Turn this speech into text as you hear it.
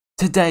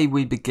Today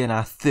we begin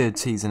our third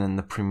season in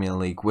the Premier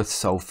League with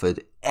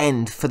Salford,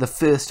 and for the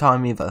first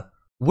time ever,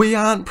 we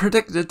aren't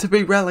predicted to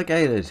be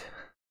relegated.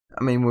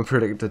 I mean, we're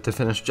predicted to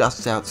finish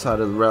just outside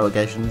of the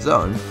relegation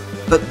zone,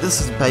 but this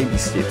is baby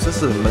steps.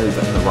 This is a move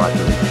in the right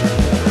direction.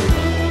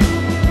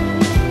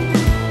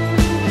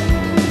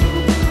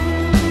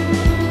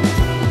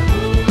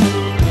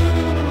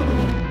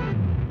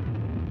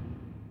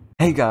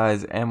 Hey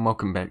guys, and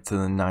welcome back to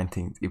the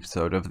 19th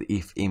episode of the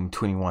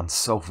FM21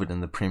 Salford in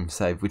the Prem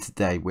Save, where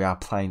today we are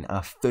playing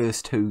our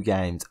first two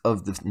games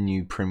of the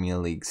new Premier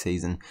League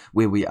season,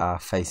 where we are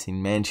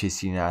facing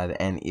Manchester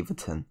United and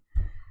Everton.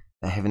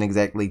 They haven't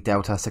exactly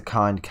dealt us a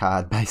kind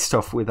card based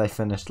off where they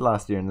finished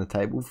last year in the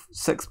table,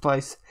 6th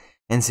place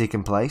and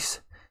 2nd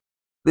place.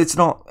 Let's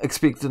not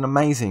expect an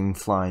amazing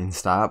flying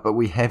start, but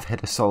we have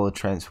had a solid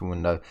transfer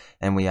window,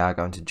 and we are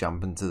going to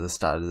jump into the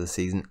start of the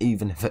season,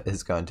 even if it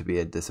is going to be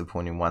a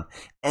disappointing one.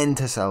 And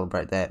to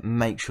celebrate that,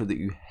 make sure that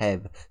you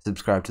have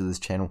subscribed to this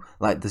channel,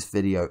 like this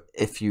video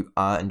if you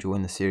are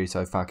enjoying the series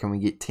so far. Can we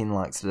get 10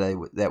 likes today?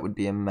 That would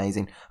be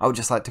amazing. I would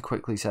just like to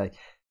quickly say,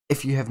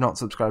 if you have not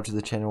subscribed to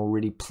the channel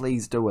already,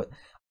 please do it.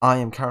 I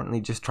am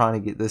currently just trying to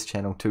get this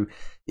channel to,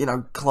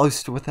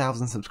 close to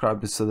 1,000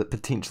 subscribers so that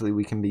potentially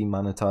we can be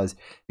monetized,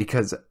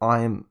 because I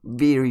am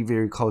very,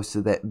 very close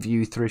to that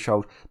view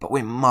threshold, but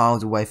we're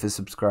miles away for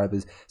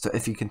subscribers. So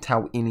if you can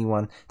tell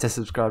anyone to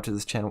subscribe to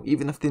this channel,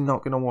 even if they're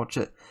not going to watch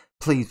it,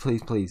 please,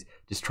 please, please,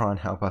 just try and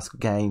help us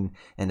gain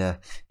and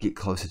get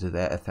closer to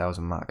that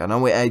 1,000 mark. I know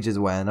we're ages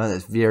away, I know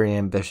that's very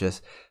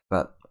ambitious,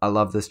 but I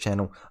love this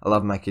channel. I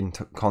love making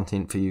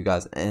content for you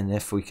guys, and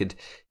if we could,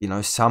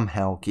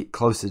 somehow get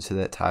closer to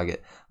that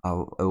target,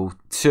 it will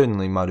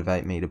certainly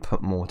motivate me to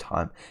put more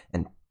time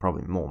and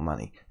probably more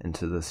money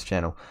into this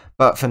channel.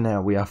 But for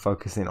now, we are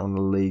focusing on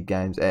the league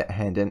games at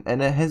hand,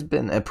 and it has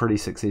been a pretty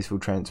successful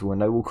transfer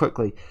window. We'll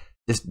quickly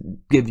just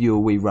give you a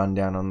wee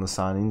rundown on the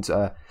signings.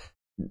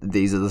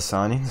 These are the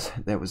signings.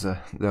 That was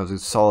a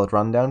solid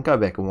rundown. Go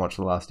back and watch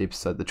the last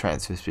episode, the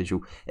transfer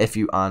special. If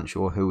you aren't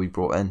sure who we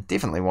brought in,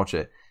 definitely watch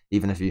it.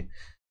 Even if you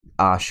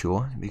are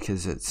sure,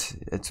 because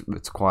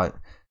it's quite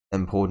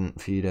important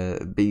for you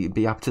to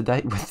be up to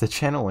date with the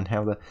channel and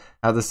how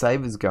the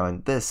save is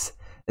going. This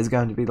is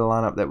going to be the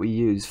lineup that we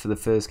use for the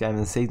first game of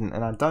the season,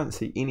 and I don't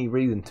see any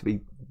reason to be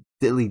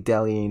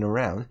dilly-dallying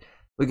around.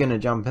 We're going to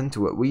jump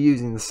into it. We're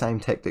using the same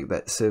tactic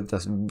that served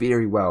us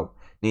very well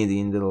near the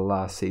end of the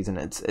last season.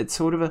 It's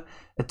sort of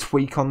a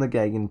tweak on the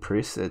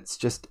gegenpress. It's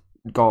just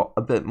got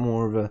a bit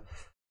more of a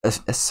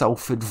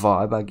Salford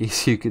vibe, I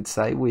guess you could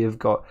say. We have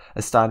got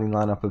a starting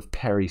lineup of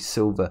Parry,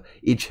 Silva,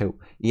 Edgehill,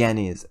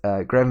 Yanez,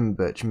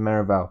 Gravenberch,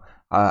 Marivale,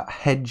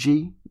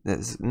 Hadji.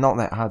 It's not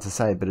that hard to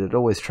say, but it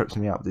always trips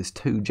me up. There's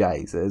 2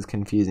 J's. It is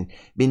confusing.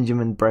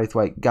 Benjamin,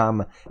 Braithwaite,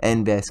 Gama,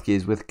 and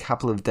Vasquez, with a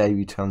couple of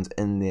debutants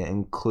in there,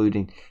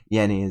 including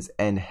Yanez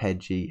and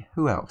Hadji.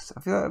 Who else? I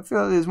feel like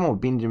there's more.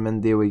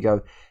 Benjamin, there we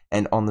go.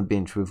 And on the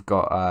bench, we've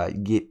got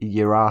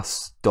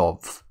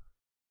Yarastov,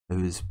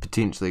 who's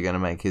potentially going to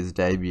make his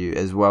debut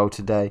as well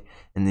today,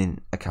 and then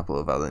a couple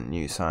of other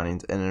new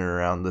signings in and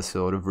around the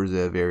sort of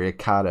reserve area.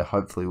 Carter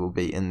hopefully will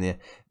be in there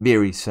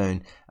very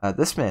soon.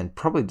 This man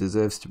probably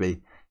deserves to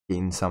be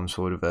getting some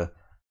sort of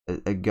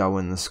a go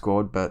in the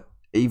squad, but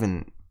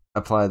even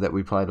a player that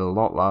we played a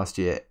lot last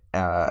year,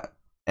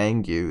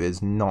 Angu,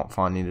 is not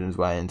finding his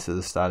way into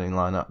the starting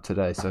lineup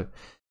today, so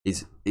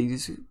he's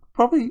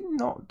probably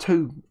not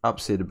too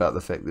upset about the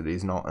fact that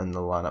he's not in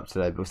the lineup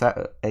today. But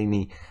without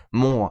any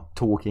more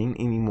talking,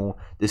 any more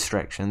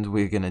distractions,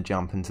 we're going to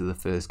jump into the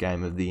first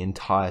game of the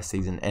entire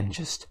season and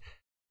just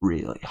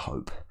really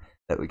hope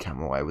that we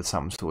come away with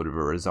some sort of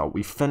a result.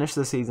 We finished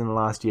the season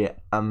last year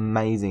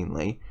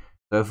amazingly,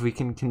 so if we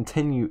can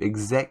continue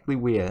exactly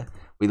where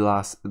we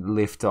last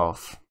left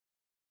off,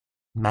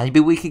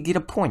 maybe we could get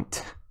a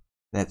point.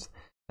 That's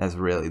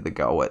really the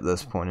goal at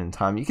this point in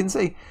time. You can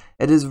see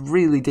it is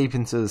really deep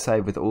into the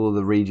save with all of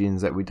the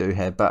regions that we do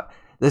have, but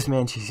this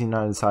Manchester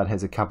United side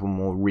has a couple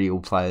more real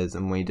players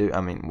than we do. I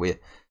mean, we're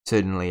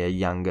certainly a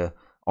younger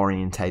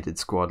orientated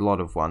squad, a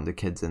lot of wonder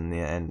kids in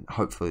there, and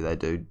hopefully they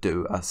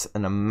do us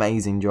an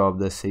amazing job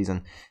this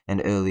season,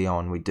 and early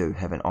on we do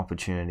have an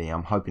opportunity.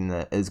 I'm hoping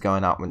that is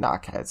going up, but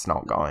okay, it's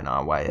not going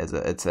our way, is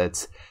it?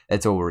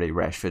 It's already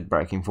Rashford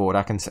breaking forward.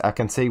 I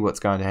can see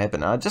what's going to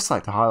happen. I'd just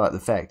like to highlight the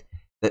fact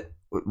that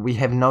we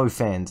have no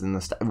fans in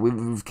the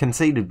we've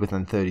conceded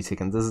within 30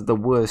 seconds. This is the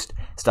worst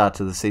start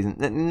to the season.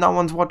 No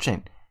one's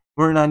watching.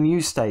 We're in our new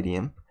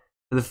stadium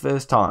for the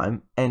first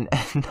time, and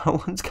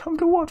no one's come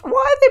to watch. Why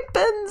are there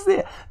bins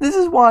there? This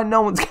is why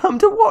no one's come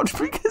to watch,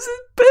 because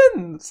there's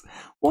bins.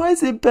 Why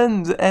is there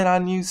bins at our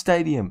new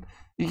stadium?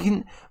 You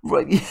can...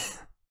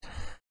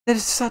 That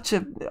is such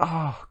a...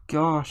 Oh,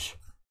 gosh.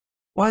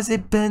 Why is there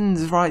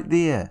bins right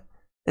there?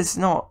 It's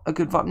not a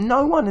good vibe.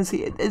 No one is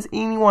here. Is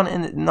anyone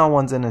in it? No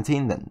one's in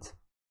attendance.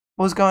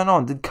 What's going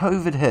on? Did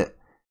COVID hit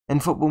in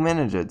Football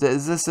Manager?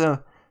 Is this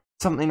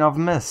something I've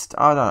missed?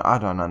 I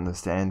don't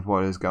understand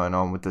what is going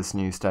on with this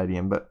new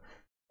stadium, but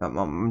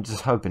I'm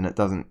just hoping it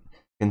doesn't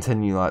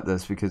continue like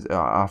this because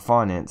our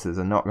finances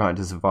are not going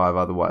to survive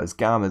otherwise.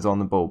 Garmer's on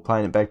the ball,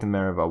 playing it back to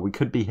Neville. We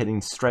could be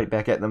hitting straight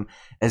back at them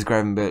as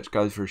Gravenberch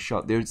goes for a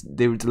shot. There's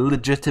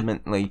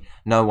legitimately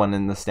no one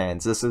in the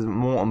stands. This is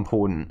more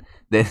important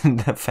than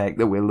the fact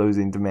that we're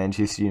losing to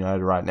Manchester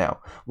United right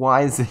now.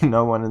 Why is there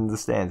no one in the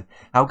stands?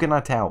 How can I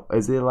tell?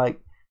 Is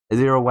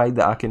there a way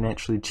that I can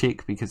actually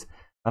check? Because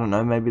I don't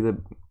know, maybe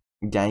the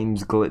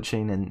game's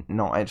glitching and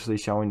not actually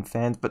showing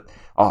fans. But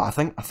I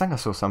think I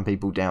saw some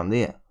people down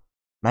there.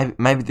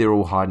 Maybe they're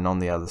all hiding on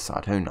the other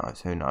side. Who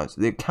knows? Who knows?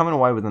 They're coming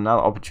away with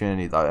another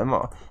opportunity though.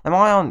 Am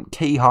I on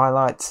key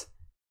highlights?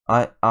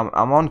 I'm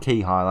on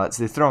key highlights.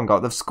 They're throwing goal.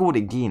 They've scored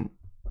again.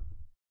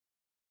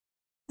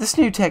 This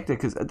new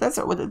tactic is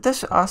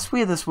I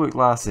swear this worked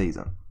last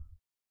season.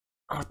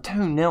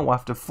 2-0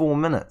 after 4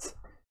 minutes.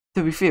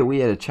 To be fair, we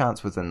had a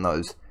chance within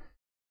those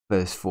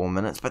first 4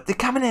 minutes, but they're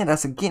coming at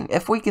us again.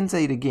 If we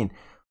concede again,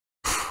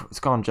 it's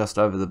gone just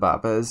over the bar,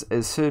 but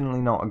it's certainly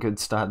not a good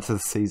start to the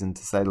season,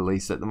 to say the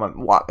least, at the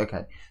moment. What?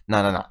 Okay.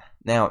 No.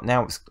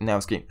 Now it's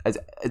getting...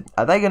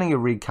 Are they going to get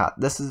recut?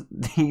 This is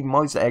the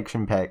most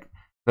action-packed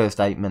first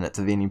 8 minutes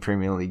of any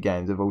Premier League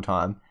games of all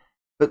time.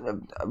 But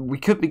we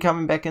could be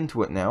coming back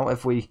into it now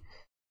if we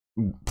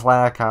play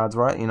our cards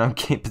right,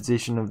 get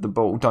possession of the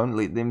ball. Don't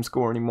let them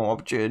score any more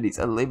opportunities.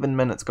 11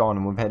 minutes gone,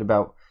 and we've had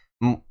about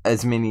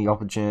as many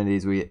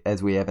opportunities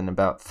as we have in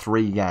about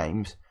 3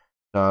 games.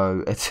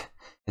 So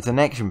it's an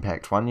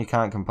action-packed one. You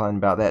can't complain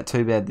about that.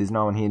 Too bad there's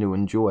no one here to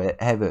enjoy it.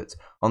 Havertz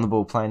on the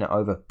ball, playing it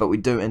over, but we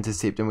do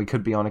intercept, and we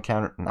could be on a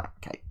counter. No,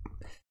 okay,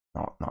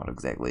 not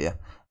exactly a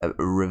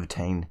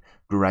riveting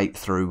great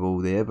through ball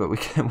there, but we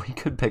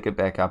could pick it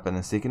back up in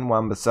a second.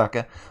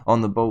 Wan-Bissaka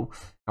on the ball.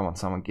 Come on,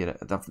 someone get it.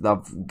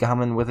 They've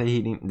come in with a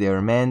heading. They're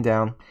a man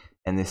down,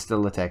 and they're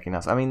still attacking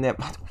us. I mean,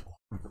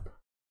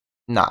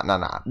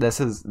 nah. This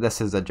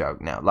is a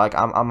joke now. Like,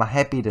 I'm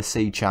happy to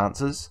see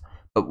chances,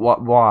 but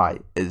why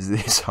is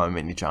there so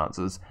many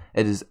chances?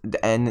 It is,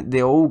 and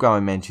they're all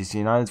going Manchester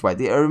United's way.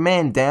 They're a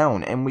man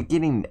down, and we're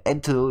getting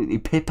absolutely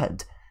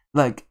peppered,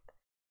 like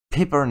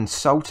pepper and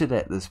salted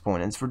at this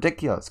point. It's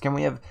ridiculous. Can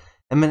we have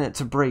a minute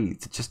to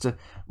breathe, just to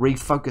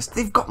refocus?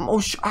 They've got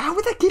more shots. How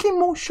are they getting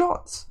more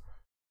shots?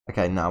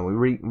 Okay, no,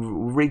 we're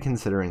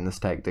reconsidering this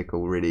tactic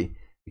already,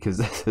 because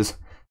this is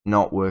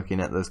not working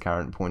at this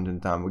current point in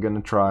time. We're going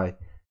to try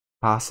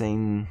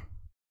passing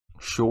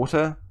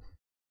shorter,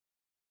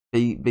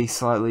 be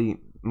slightly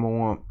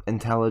more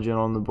intelligent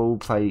on the ball,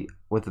 play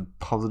with a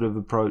positive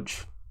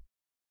approach,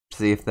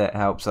 see if that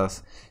helps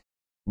us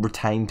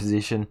retain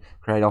possession,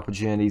 create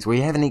opportunities.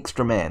 We have an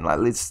extra man. Like,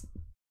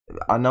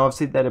 I know I've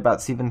said that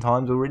about 7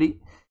 times already,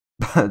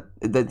 but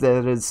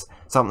that is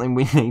something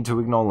we need to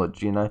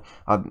acknowledge.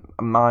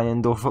 My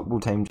indoor football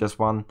team just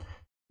won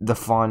the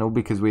final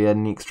because we had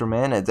an extra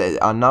man.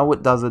 I know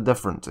it does a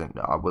difference, and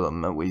I will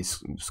admit we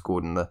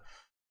scored in the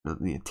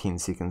 10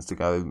 seconds to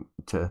go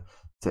to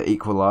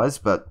equalise,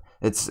 but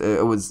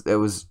it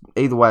was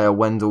either way a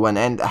win to win.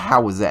 And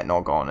how was that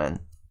not gone in?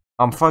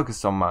 I'm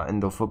focused on my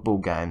indoor football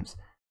games,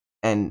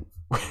 and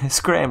we're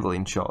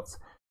scrambling shots,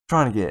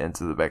 trying to get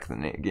into the back of the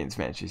net against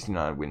Manchester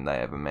United when they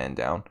have a man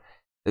down.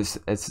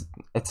 It's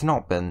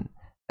not been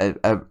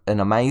an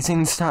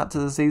amazing start to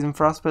the season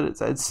for us, but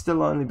it's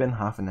still only been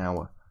half an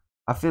hour.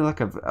 I feel like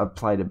I've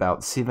played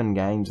about 7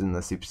 games in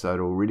this episode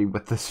already,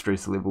 with the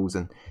stress levels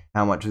and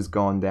how much has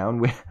gone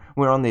down.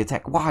 We're on the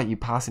attack. Why are you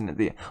passing it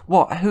there?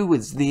 What? Who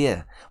is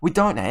there? We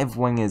don't have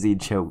wingers,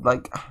 Ed Chill.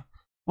 Like,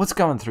 what's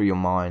going through your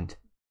mind?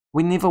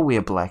 We never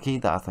wear black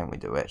either. I think we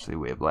do actually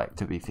wear black,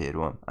 to be fair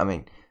to him. I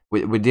mean,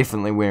 we're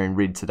definitely wearing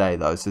red today,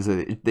 though, so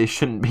there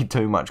shouldn't be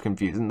too much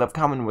confusion. They've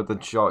come in with a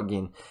shot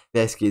again.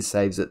 Vasquez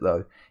saves it,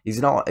 though.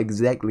 He's not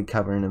exactly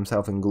covering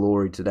himself in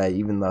glory today,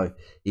 even though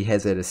he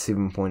has had a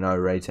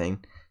 7.0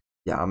 rating.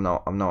 Yeah, I'm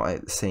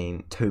not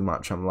seeing too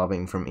much I'm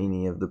loving from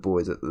any of the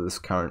boys at this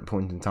current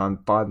point in time.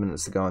 5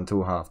 minutes to go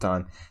until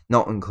half-time,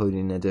 not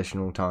including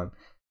additional time.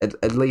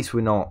 At least we're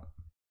not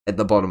at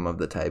the bottom of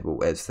the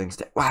table as things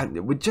stand. Wow,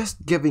 we're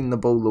just giving the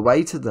ball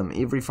away to them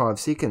every 5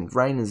 seconds.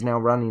 Rain is now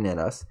running at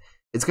us.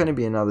 It's going to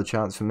be another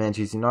chance for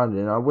Manchester United,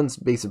 and I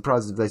wouldn't be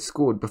surprised if they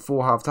scored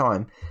before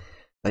half-time.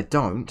 They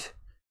don't,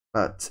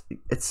 but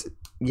it's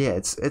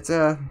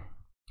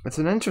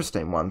an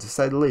interesting one, to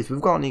say the least. We've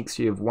got an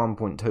XG of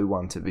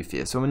 1.21, to be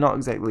fair, so we're not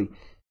exactly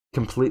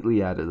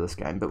completely out of this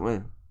game, but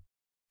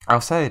I'll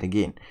say it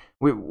again.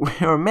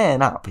 We're a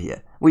man up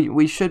here.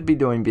 We should be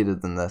doing better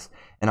than this,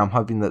 and I'm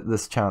hoping that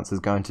this chance is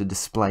going to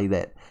display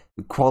that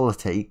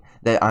quality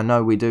that I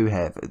know we do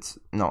have. It's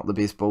not the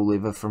best ball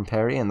ever from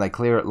Perry, and they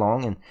clear it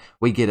long, and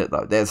we get it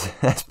though.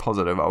 That's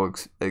positive. I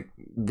was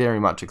very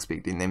much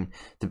expecting them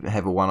to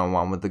have a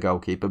one-on-one with the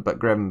goalkeeper, but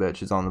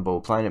Gravenberch is on the ball,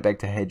 playing it back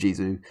to Hadji's,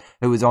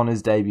 who was on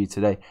his debut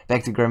today.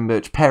 Back to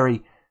Gravenberch.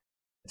 Perry.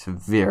 It's a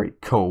very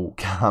cool,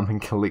 calm and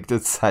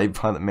collected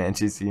save by the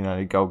Manchester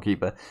United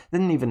goalkeeper.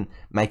 Didn't even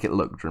make it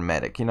look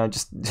dramatic,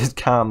 just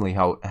calmly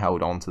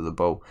held on to the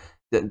ball.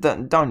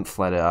 Don't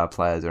flatter our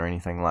players or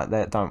anything like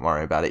that. Don't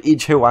worry about it.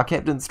 Edge Hill, our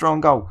captain,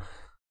 strong goal.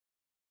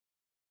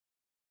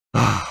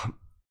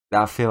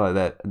 I feel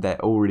like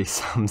that already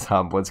sums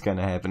up what's going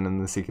to happen in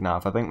the second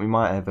half. I think we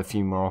might have a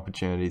few more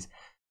opportunities,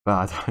 but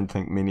I don't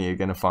think many are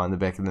going to find the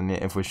back of the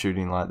net if we're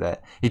shooting like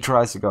that. He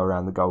tries to go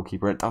around the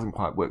goalkeeper. It doesn't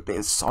quite work.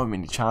 There's so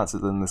many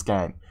chances in this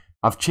game.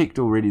 I've checked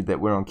already that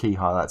we're on key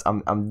highlights.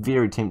 I'm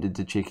very tempted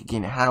to check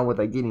again. How are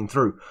they getting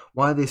through?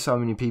 Why are there so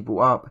many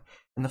people up?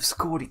 And they've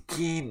scored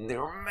again.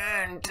 They're a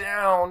man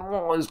down.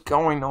 What is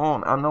going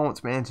on? I know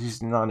it's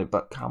Manchester United,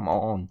 but come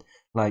on.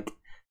 Like,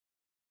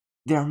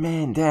 they're a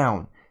man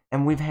down.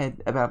 And we've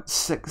had about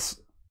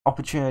 6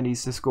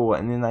 opportunities to score,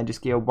 and then they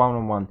just get a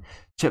one-on-one,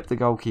 chip the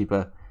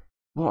goalkeeper.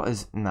 What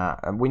is... Nah,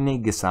 we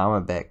need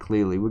Gassama back,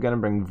 clearly. We're going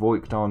to bring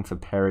Voigt on for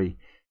Perry,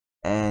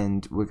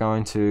 and we're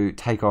going to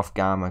take off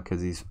Garma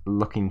because he's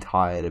looking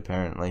tired,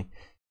 apparently,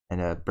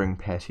 and bring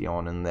Patty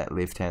on in that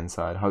left-hand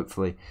side.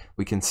 Hopefully,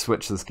 we can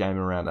switch this game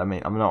around. I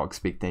mean, I'm not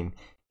expecting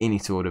any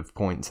sort of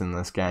points in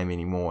this game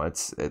anymore.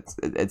 It's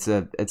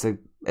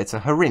a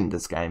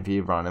horrendous game for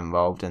everyone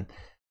involved, and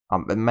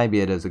but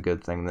maybe it is a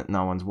good thing that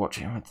no one's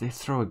watching. Oh, they're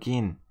through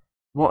again.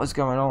 What is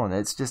going on?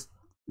 It's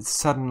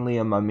suddenly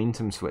a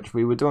momentum switch.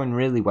 We were doing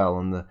really well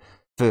in the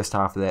first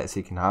half of that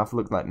second half.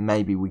 Looked like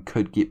maybe we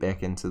could get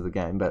back into the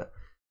game, but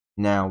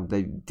now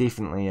they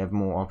definitely have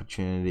more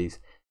opportunities,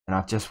 and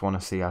I just want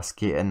to see us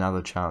get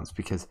another chance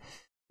because,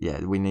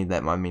 yeah, we need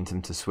that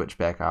momentum to switch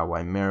back our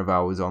way.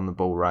 Merivale is on the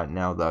ball right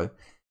now, though.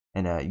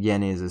 And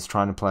Yanez is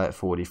trying to play at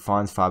 40,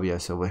 finds Fabio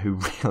Silva, who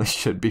really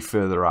should be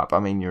further up. I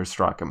mean, you're a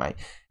striker, mate.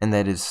 And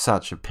that is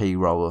such a P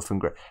roller from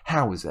Garry.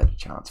 How is that a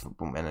chance,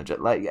 Football Manager?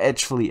 Like,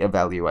 actually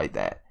evaluate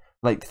that.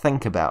 Like,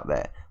 think about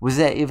that. Was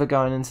that ever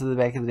going into the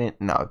back of the net?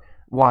 No.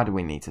 Why do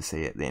we need to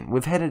see it then?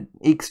 We've had an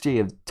XG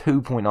of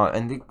 2.0,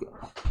 and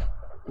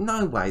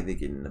no way they're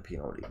getting a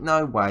penalty.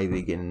 No way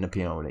they're getting a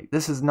penalty.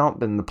 This has not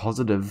been the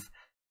positive,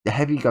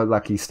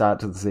 happy-go-lucky start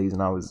to the season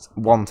I was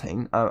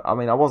wanting. I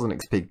mean, I wasn't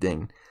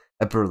expecting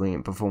a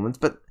brilliant performance,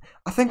 but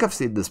I think I've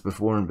said this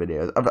before in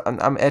videos. I've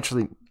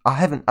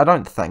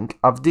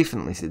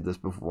definitely said this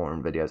before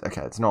in videos.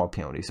 Okay, it's not a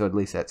penalty, so at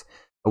least that's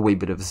a wee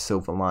bit of a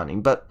silver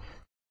lining. But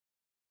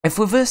if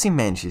we're versing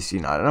Manchester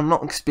United, I'm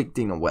not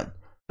expecting a win.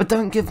 But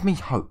don't give me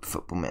hope,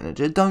 Football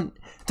Manager. Don't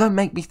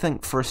make me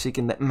think for a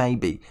second that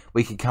maybe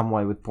we could come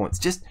away with points.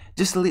 Just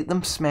let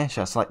them smash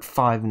us like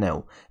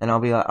 5-0, and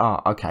I'll be like, oh,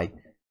 okay,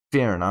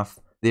 fair enough.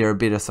 They're a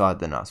better side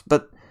than us.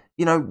 But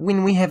you know,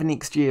 when we have an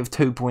XG of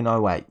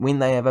 2.08, when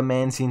they have a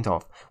man sent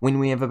off, when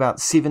we have about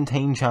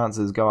 17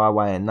 chances go our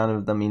way and none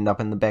of them end up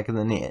in the back of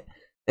the net,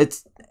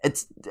 it's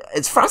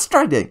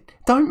frustrating.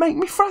 Don't make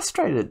me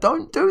frustrated.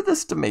 Don't do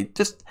this to me.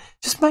 Just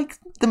make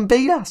them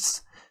beat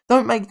us.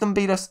 Don't make them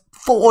beat us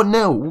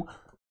 4-0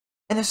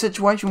 in a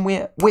situation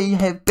where we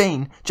have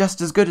been just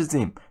as good as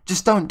them.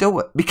 Just don't do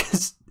it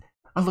because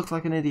I look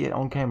like an idiot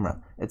on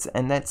camera. It's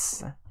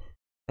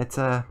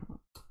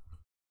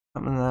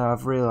something that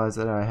I've realised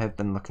that I have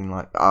been looking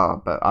like,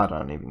 but I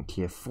don't even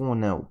care.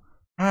 4-0.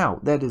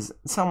 How? That is,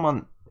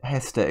 someone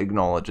has to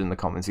acknowledge in the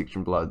comment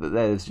section below that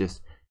is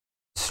just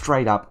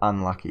straight up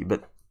unlucky,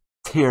 but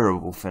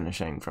terrible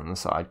finishing from the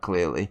side,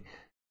 clearly.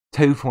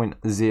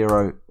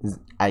 2.08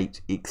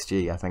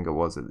 XG, I think it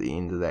was at the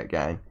end of that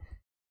game.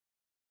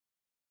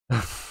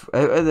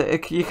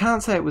 You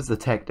can't say it was the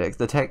tactics.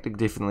 The tactic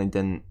definitely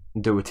didn't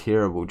do a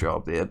terrible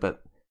job there,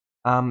 but,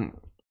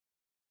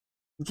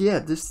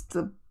 yeah,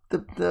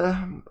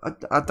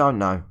 I don't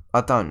know.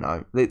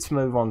 Let's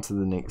move on to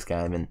the next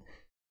game,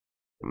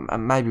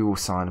 and maybe we'll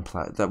sign a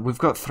player. We've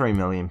got £3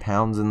 million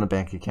in the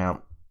bank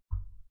account.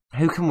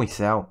 Who can we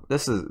sell?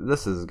 This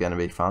is going to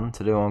be fun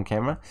to do on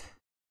camera.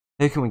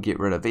 Who can we get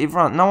rid of?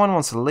 Everyone, no one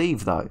wants to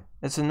leave though.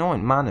 It's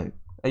annoying. Manu,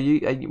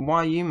 why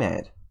are you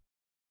mad?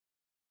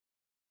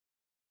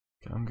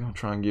 Okay, I'm going to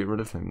try and get rid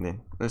of him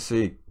then. Let's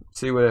see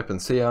what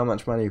happens. See how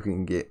much money we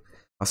can get.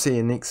 I'll see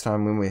you next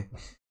time when we're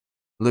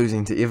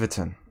losing to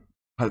Everton.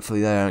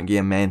 Hopefully they don't get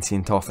a man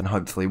sent off, and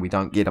hopefully we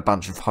don't get a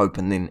bunch of hope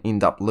and then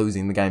end up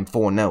losing the game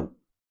 4-0.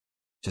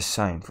 Just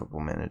saying,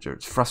 Football Manager,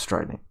 it's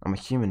frustrating. I'm a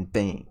human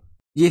being.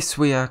 Yes,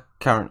 we are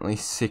currently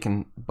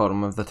second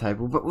bottom of the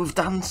table, but we've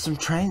done some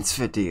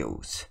transfer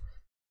deals.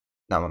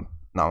 No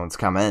one's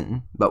come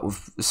in, but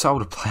we've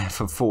sold a player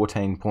for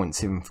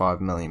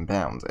 £14.75 million,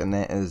 and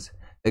that is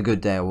a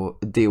good deal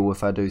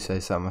if I do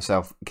say so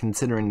myself,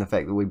 considering the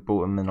fact that we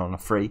brought him in on a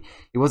free.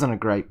 He wasn't a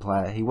great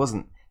player. He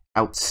wasn't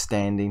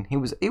outstanding. He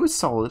was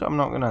solid, I'm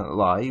not gonna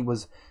lie. He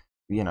was,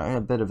 you know, a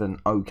bit of an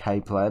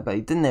okay player, but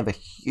he didn't have a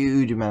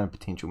huge amount of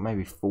potential,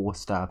 maybe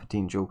 4-star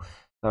potential.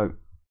 So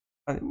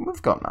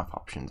we've got enough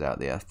options out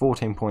there.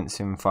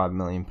 £14.75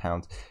 million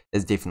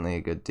is definitely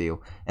a good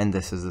deal, and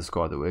this is the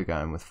squad that we're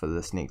going with for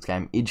this next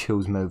game.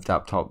 Edgehill's moved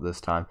up top this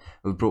time.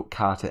 We've brought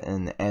Carter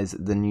in as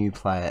the new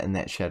player in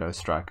that shadow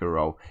striker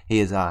role.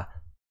 He's our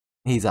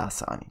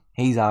signing.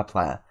 He's our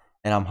player.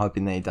 And I'm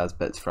hoping that he does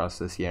bits for us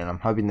this year. And I'm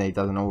hoping that he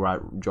does an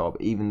alright job,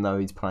 even though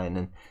he's playing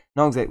in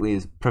not exactly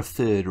his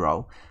preferred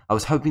role. I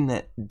was hoping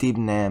that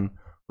Debnam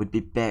would be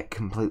back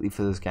completely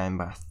for this game,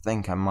 but I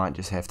think I might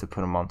just have to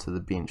put him onto the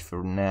bench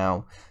for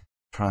now.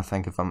 Trying to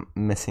think if I'm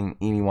missing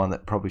anyone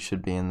that probably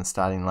should be in the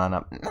starting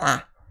lineup. Nah.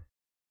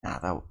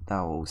 they'll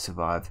all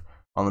survive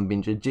on the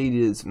bench.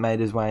 Ajita's made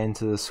his way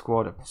into the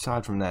squad.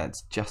 Aside from that,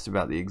 it's just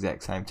about the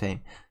exact same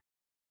team.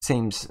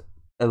 Seems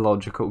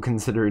illogical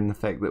considering the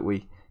fact that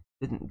we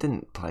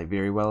didn't play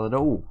very well at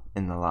all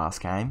in the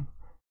last game.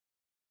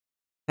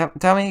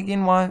 Tell me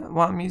again why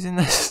I'm using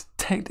this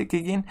tactic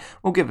again.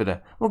 We'll give it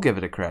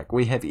a crack.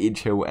 We have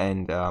Edgehill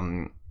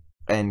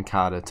and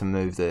Carter to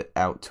move it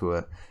out to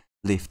a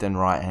left and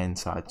right hand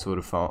side sort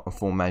of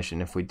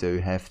formation if we do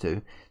have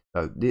to.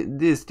 So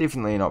there's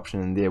definitely an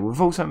option in there.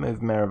 We've also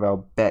moved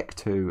Merivale back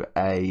to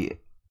a,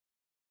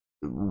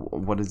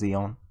 what is he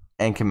on?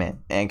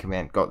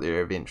 Anchorman got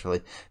there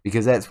eventually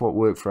because that's what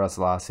worked for us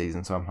last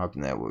season. So I'm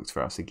hoping that works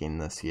for us again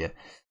this year.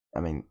 I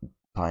mean,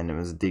 playing him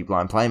as a deep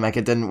line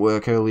playmaker didn't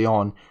work early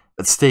on,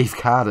 but Steve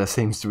Carter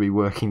seems to be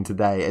working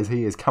today as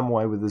he has come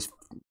away with his,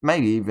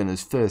 maybe even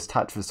his first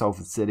touch for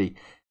Salford City.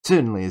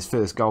 Certainly his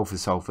first goal for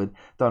Salford.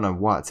 Don't know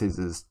why it says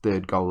his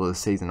third goal of the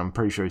season. I'm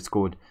pretty sure he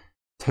scored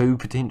 2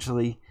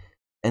 potentially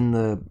in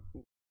the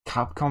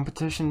cup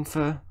competition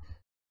for,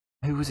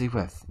 who was he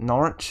with?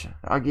 Norwich,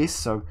 I guess.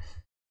 So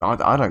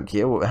I don't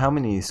care how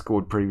many he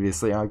scored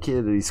previously. I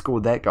care that he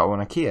scored that goal,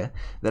 and I care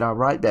that our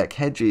right back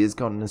Hadji has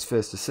gotten his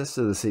first assist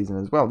of the season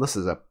as well. This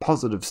is a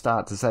positive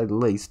start to say the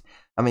least.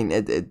 I mean,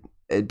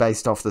 it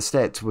based off the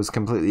stats was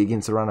completely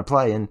against the run of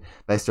play, and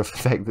based off the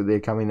fact that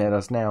they're coming at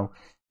us now,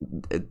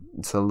 it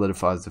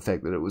solidifies the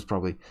fact that it was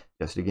probably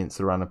just against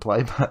the run of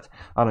play. But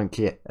I don't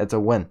care. It's a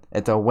win.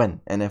 It's a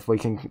win, and if we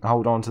can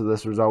hold on to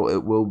this result,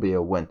 it will be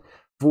a win.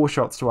 4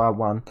 shots to our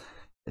 1.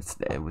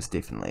 It was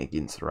definitely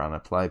against the run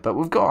of play, but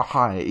we've got a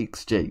higher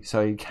XG,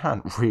 so you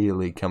can't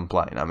really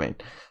complain. I mean,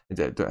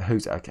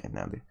 who's okay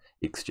now?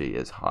 The XG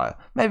is higher.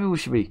 Maybe we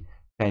should be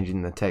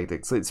changing the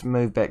tactics. Let's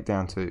move back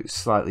down to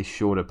slightly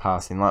shorter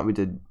passing, like we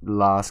did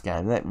last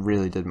game. That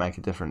really did make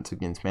a difference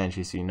against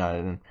Manchester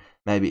United, and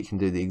maybe it can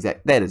do the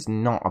exact. That is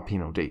not a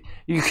penalty.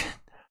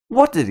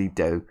 What did he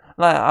do?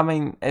 Like, I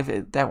mean,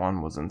 that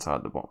one was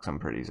inside the box, I'm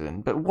pretty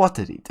certain. But what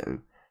did he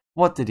do?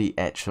 What did he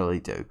actually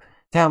do?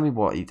 Tell me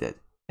what he did.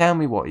 Tell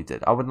me what he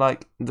did. I would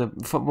like the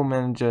Football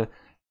Manager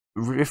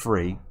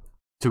referee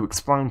to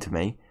explain to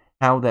me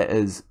how that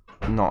is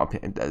not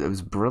it was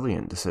a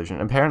brilliant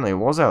decision. Apparently it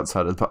was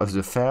outside of the box. It was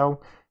a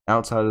foul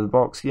outside of the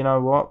box. You know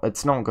what?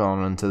 It's not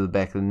gone into the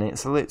back of the net.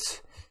 So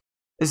let's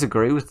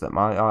agree with them.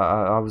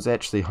 I was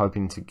actually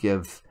hoping to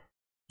get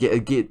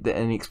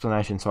an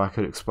explanation so I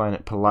could explain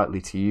it politely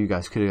to you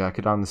guys. I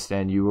could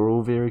understand you were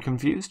all very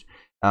confused.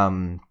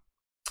 So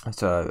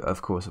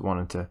of course I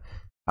wanted to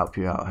help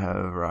you out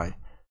however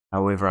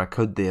I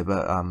could there,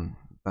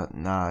 but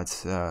no,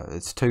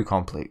 it's too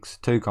complex.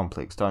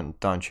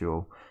 Don't you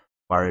all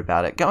worry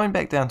about it. Going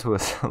back down to a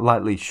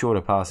slightly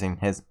shorter passing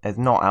has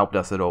not helped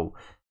us at all.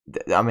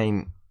 I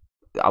mean,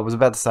 I was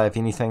about to say if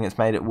anything, it's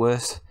made it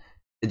worse.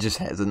 It just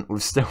hasn't.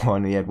 We've still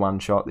only had 1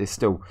 shot. They're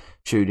still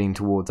shooting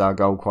towards our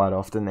goal quite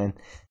often, and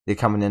they're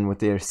coming in with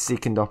their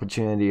second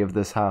opportunity of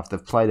this half.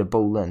 They've played a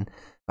ball in,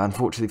 but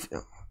unfortunately.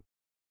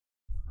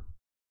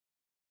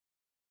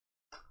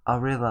 I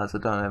realise I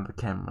don't have a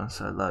camera,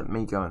 so like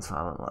me going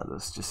silent like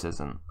this just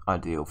isn't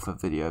ideal for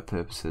video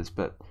purposes,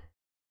 but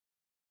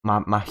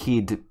my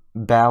head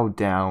bowed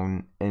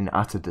down in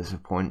utter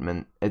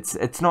disappointment.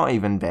 It's not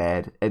even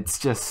bad, it's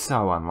just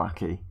so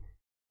unlucky.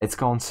 It's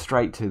gone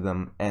straight to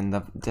them, and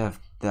they've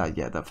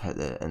hit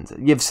it.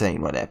 You've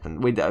seen what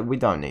happened. We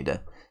don't need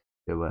to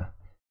do a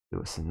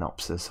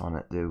synopsis on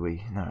it, do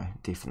we? No,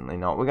 definitely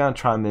not. We're going to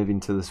try and move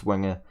into this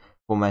winger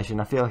formation.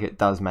 I feel like it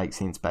does make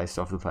sense based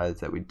off the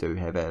players that we do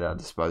have at our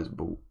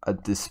disposal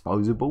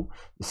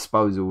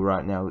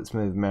right now. Let's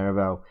move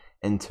Merivale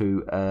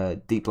into a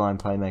deep line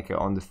playmaker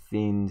on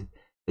defend.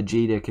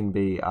 Ajita can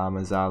be our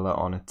Mazzala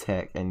on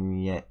attack,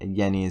 and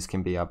Yanez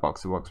can be our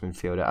box-to-box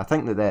midfielder. I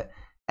think that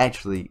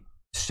actually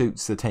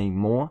suits the team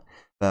more,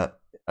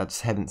 but I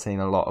just haven't seen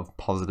a lot of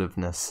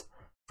positiveness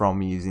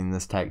from using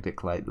this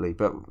tactic lately.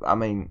 But I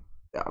mean,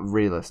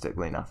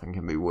 realistically, nothing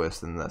can be worse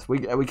than this.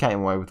 We came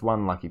away with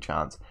 1 lucky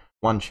chance.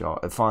 1 shot.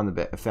 It found the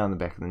back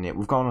of the net.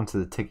 We've gone on to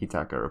the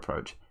tiki-taka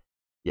approach.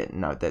 Yeah,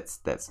 no,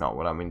 that's not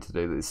what I meant to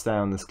do. Let's stay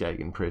on this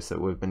gegenpress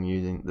that we've been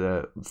using.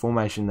 The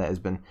formation that has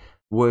been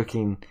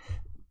working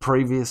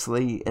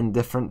previously in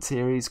different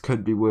series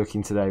could be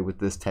working today with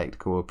this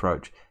tactical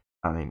approach.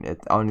 I mean,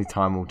 only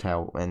time will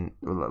tell, and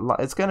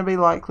it's going to be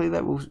likely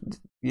that we'll,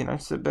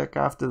 sit back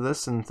after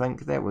this and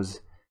think that was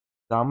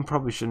dumb.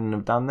 Probably shouldn't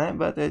have done that,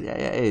 but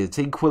it's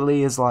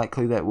equally as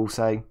likely that we'll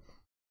say,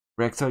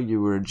 Recto, you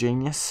were a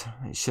genius.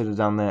 You should have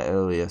done that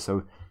earlier.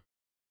 So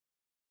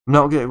I'm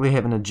not going to be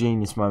having a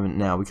genius moment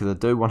now because I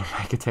do want to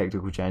make a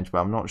tactical change, but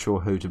I'm not sure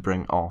who to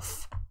bring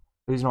off.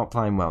 Who's not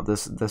playing well?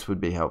 This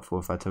would be helpful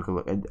if I took a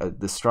look at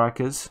the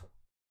strikers.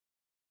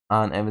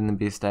 Aren't having the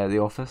best day at the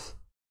office.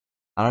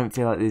 I don't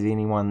feel like there's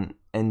anyone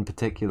in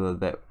particular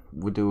that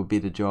would do a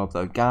better job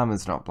though.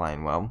 Garmer's not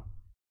playing well.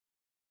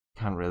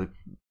 Don't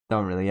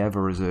really have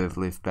a reserve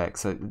left back.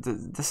 So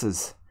this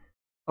is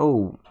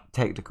all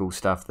tactical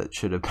stuff that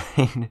should have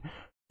been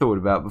thought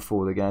about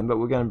before the game. But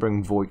we're going to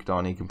bring Voigt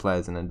on. He can play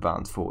as an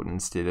advanced forward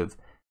instead of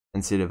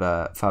instead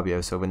of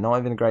Fabio Silva. Not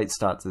even a great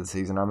start to the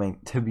season. I mean,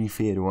 to be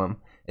fair to him,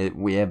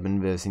 we have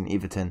been versing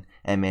Everton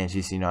and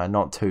Manchester United.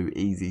 Not two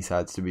easy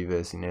sides to be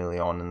versing early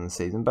on in the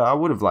season, but I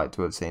would have liked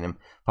to have seen him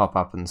pop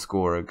up and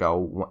score a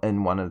goal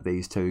in one of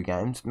these two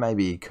games.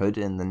 Maybe he could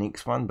in the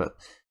next one, but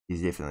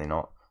he's definitely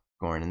not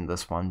scoring in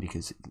this one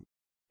because he's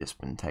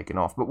just been taken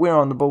off. But we're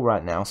on the ball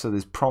right now, so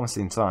there's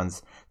promising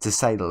signs, to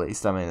say the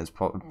least. I mean, it's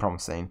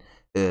promising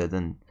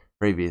than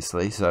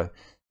previously, so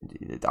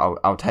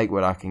I'll take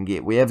what I can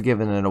get. We have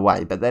given it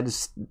away, but that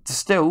is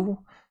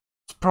still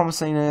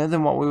promising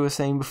than what we were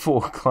seeing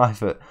before.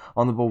 Clive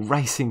on the ball,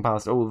 racing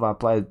past all of our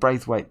players.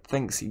 Braithwaite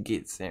thinks he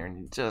gets there, and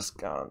he just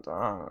goes,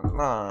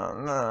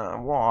 no,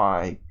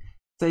 why?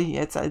 See,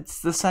 it's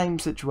the same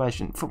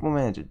situation. Football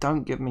Manager,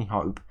 don't give me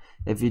hope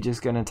if you're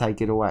just going to take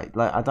it away.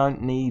 Like, I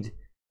don't need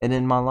it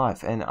in my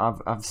life, and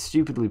I've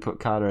stupidly put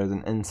Carter as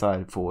an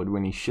inside forward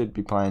when he should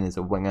be playing as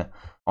a winger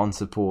on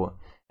support.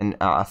 And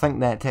I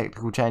think that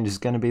tactical change is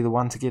going to be the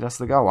one to get us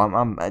the goal.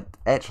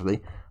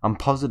 I'm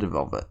positive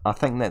of it. I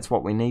think that's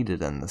what we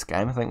needed in this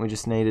game. I think we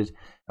just needed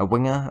a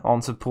winger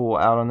on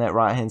support out on that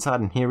right hand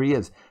side, and here he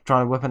is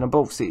trying to whip in a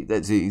ball. See,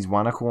 he's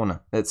won a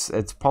corner. It's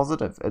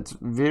positive. It's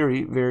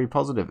very, very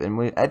positive, and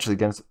we're actually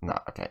going to. No,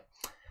 okay,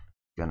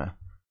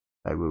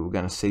 we were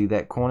going to see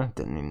that corner.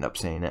 Didn't end up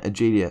seeing it.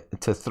 Agidia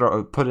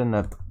to put in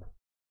a.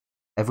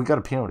 Have we got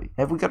a penalty?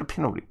 Have we got a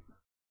penalty?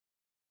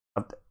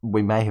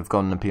 We may have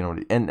gotten a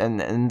penalty. And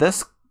in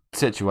this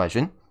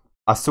situation,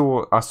 I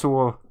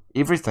saw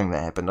everything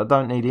that happened. I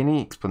don't need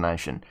any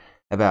explanation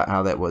about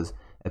how that was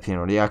a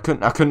penalty. I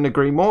couldn't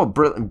agree more.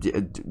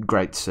 Brilliant,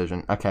 great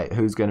decision. Okay,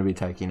 who's going to be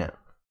taking it?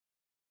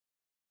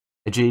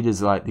 Ajit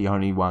is like the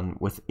only one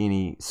with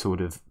any sort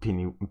of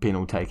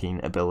penalty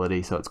taking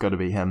ability, so it's got to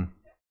be him.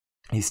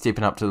 He's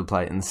stepping up to the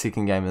plate in the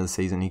second game of the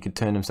season. He could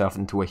turn himself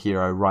into a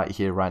hero right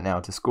here, right now,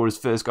 to score his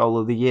first goal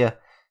of the year.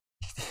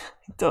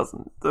 He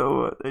doesn't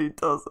do it. He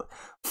doesn't.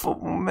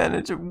 Football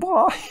Manager,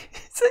 why?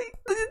 See,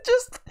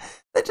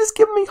 they just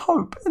give me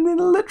hope and then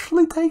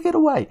literally take it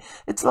away.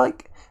 It's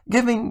like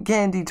giving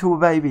candy to a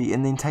baby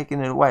and then taking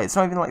it away. It's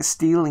not even like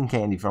stealing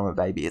candy from a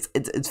baby.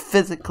 It's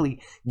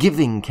physically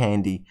giving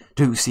candy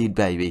to said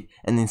baby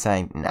and then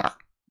saying, nah,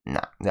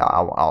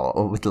 I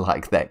would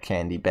like that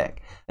candy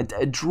back.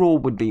 A draw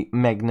would be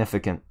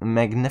magnificent.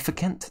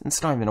 Magnificent?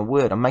 It's not even a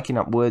word. I'm making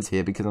up words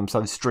here because I'm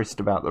so stressed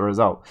about the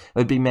result. It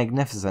would be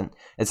magnificent.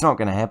 It's not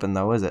going to happen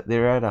though, is it?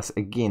 They're at us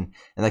again,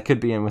 and they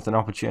could be in with an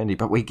opportunity,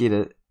 but we get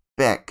it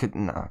back.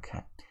 No,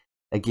 okay.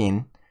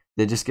 Again,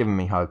 they're just giving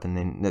me hope, and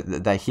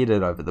then they hit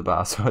it over the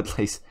bar, so at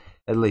least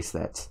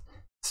that's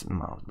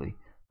mildly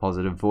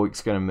positive.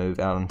 Voigt's going to move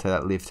out onto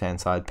that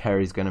left-hand side.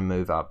 Parry's going to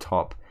move up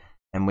top.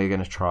 And we're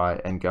going to try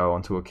and go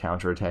onto a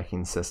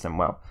counter-attacking system.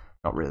 Well,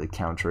 not really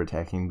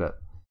counter-attacking, but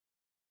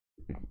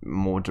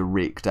more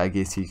direct, I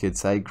guess you could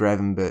say.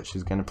 Gravenberch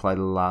is going to play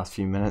the last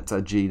few minutes.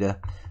 Ajita,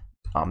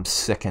 I'm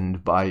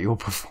sickened by your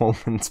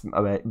performance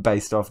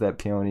based off that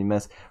penalty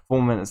miss.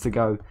 4 minutes to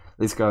go.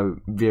 Let's go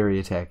very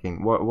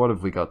attacking. What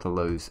have we got to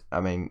lose?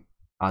 I mean,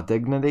 our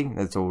dignity,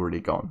 it's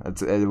already gone.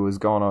 It was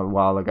gone a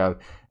while ago.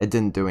 It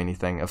didn't do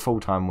anything. A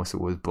full-time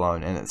whistle was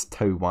blown, and it's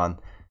 2-1.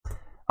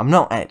 I'm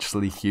not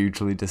actually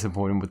hugely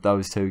disappointed with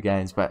those two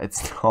games, but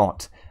it's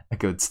not a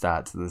good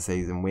start to the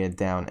season. We're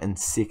down in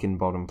second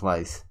bottom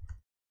place.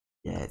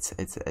 Yeah,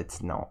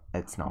 it's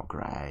not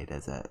great,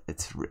 is it?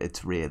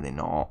 It's really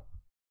not.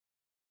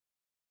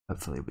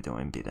 Hopefully we're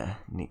doing better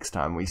next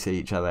time we see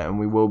each other, and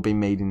we will be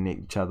meeting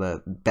each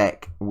other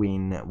back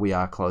when we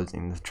are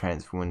closing the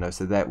transfer window.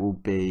 So that will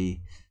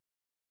be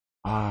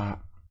I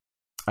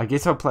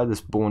guess I'll play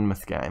this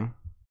Bournemouth game,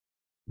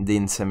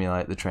 then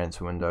simulate the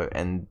transfer window,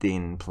 and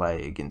then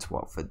play against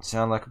Watford.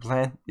 Sound like a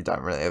plan? You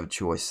don't really have a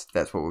choice.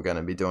 That's what we're going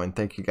to be doing.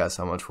 Thank you guys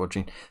so much for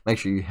watching. Make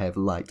sure you have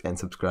liked and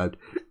subscribed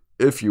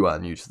if you are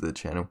new to the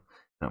channel.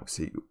 And I'll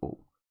see you all